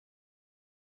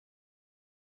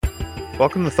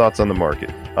Welcome to Thoughts on the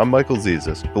Market. I'm Michael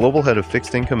Zezas, Global Head of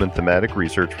Fixed Income and Thematic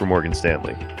Research for Morgan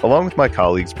Stanley. Along with my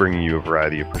colleagues bringing you a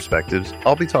variety of perspectives,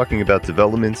 I'll be talking about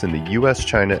developments in the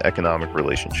U.S.-China economic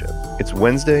relationship. It's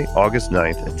Wednesday, August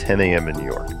 9th at 10 a.m. in New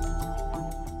York.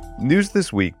 News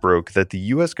this week broke that the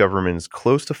U.S. government is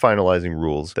close to finalizing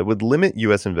rules that would limit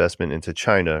U.S. investment into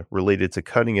China related to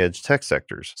cutting-edge tech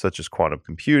sectors, such as quantum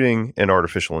computing and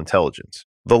artificial intelligence.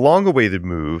 The long-awaited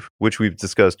move, which we've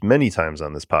discussed many times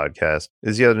on this podcast,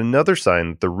 is yet another sign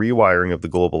that the rewiring of the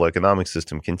global economic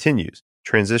system continues,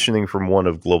 transitioning from one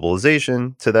of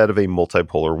globalization to that of a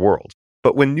multipolar world.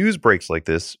 But when news breaks like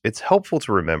this, it's helpful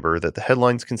to remember that the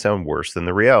headlines can sound worse than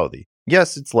the reality.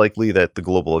 Yes, it's likely that the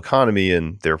global economy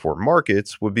and therefore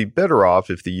markets would be better off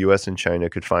if the US and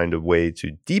China could find a way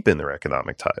to deepen their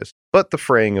economic ties. But the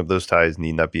fraying of those ties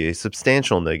need not be a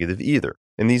substantial negative either.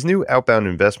 And these new outbound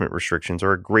investment restrictions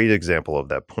are a great example of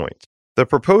that point. The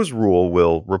proposed rule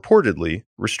will, reportedly,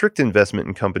 restrict investment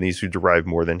in companies who derive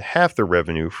more than half their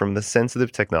revenue from the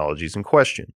sensitive technologies in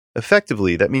question.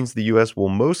 Effectively, that means the U.S. will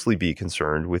mostly be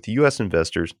concerned with U.S.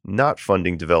 investors not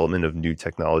funding development of new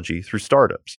technology through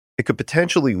startups. It could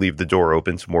potentially leave the door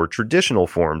open to more traditional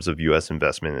forms of U.S.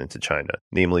 investment into China,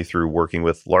 namely through working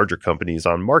with larger companies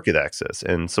on market access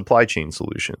and supply chain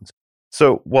solutions.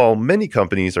 So, while many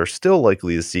companies are still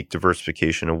likely to seek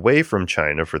diversification away from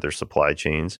China for their supply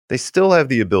chains, they still have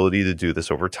the ability to do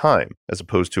this over time, as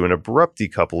opposed to an abrupt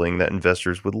decoupling that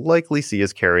investors would likely see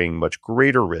as carrying much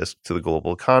greater risk to the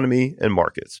global economy and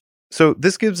markets. So,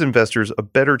 this gives investors a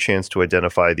better chance to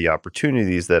identify the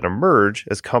opportunities that emerge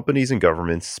as companies and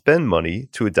governments spend money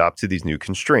to adapt to these new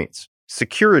constraints.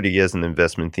 Security as an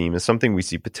investment theme is something we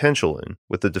see potential in,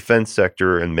 with the defense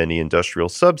sector and many industrial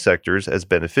subsectors as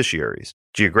beneficiaries.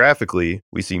 Geographically,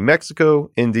 we see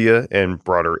Mexico, India, and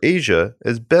broader Asia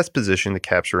as best positioned to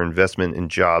capture investment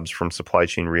and jobs from supply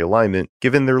chain realignment,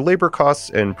 given their labor costs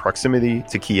and proximity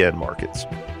to key end markets.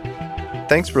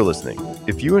 Thanks for listening.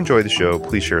 If you enjoy the show,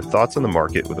 please share thoughts on the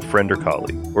market with a friend or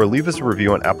colleague, or leave us a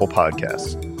review on Apple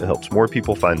Podcasts. It helps more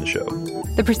people find the show.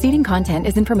 The preceding content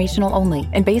is informational only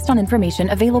and based on information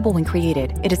available when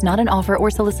created. It is not an offer or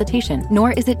solicitation,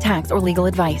 nor is it tax or legal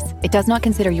advice. It does not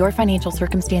consider your financial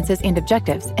circumstances and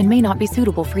objectives and may not be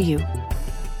suitable for you.